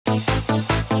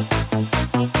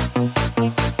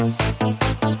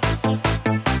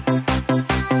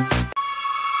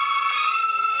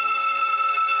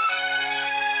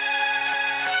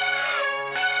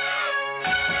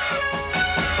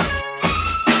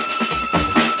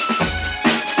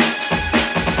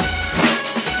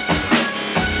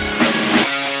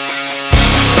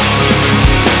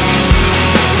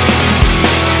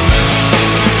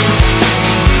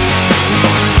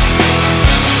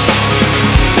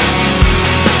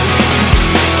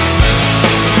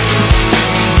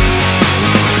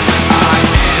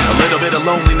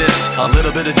A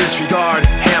little bit of disregard,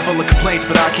 handful of complaints,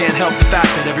 but I can't help the fact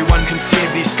that everyone can see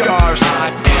these scars.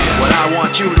 What I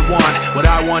want you to want, what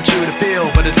I want you to feel,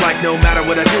 but it's like no matter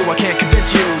what I do, I can't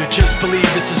convince you to just believe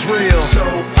this is real. So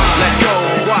let go,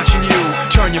 watching you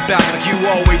turn your back like you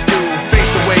always do.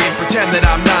 Face away and pretend that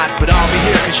I'm not, but I'll be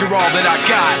here cause you're all that I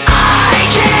got. I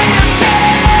can't feel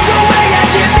the way I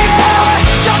did.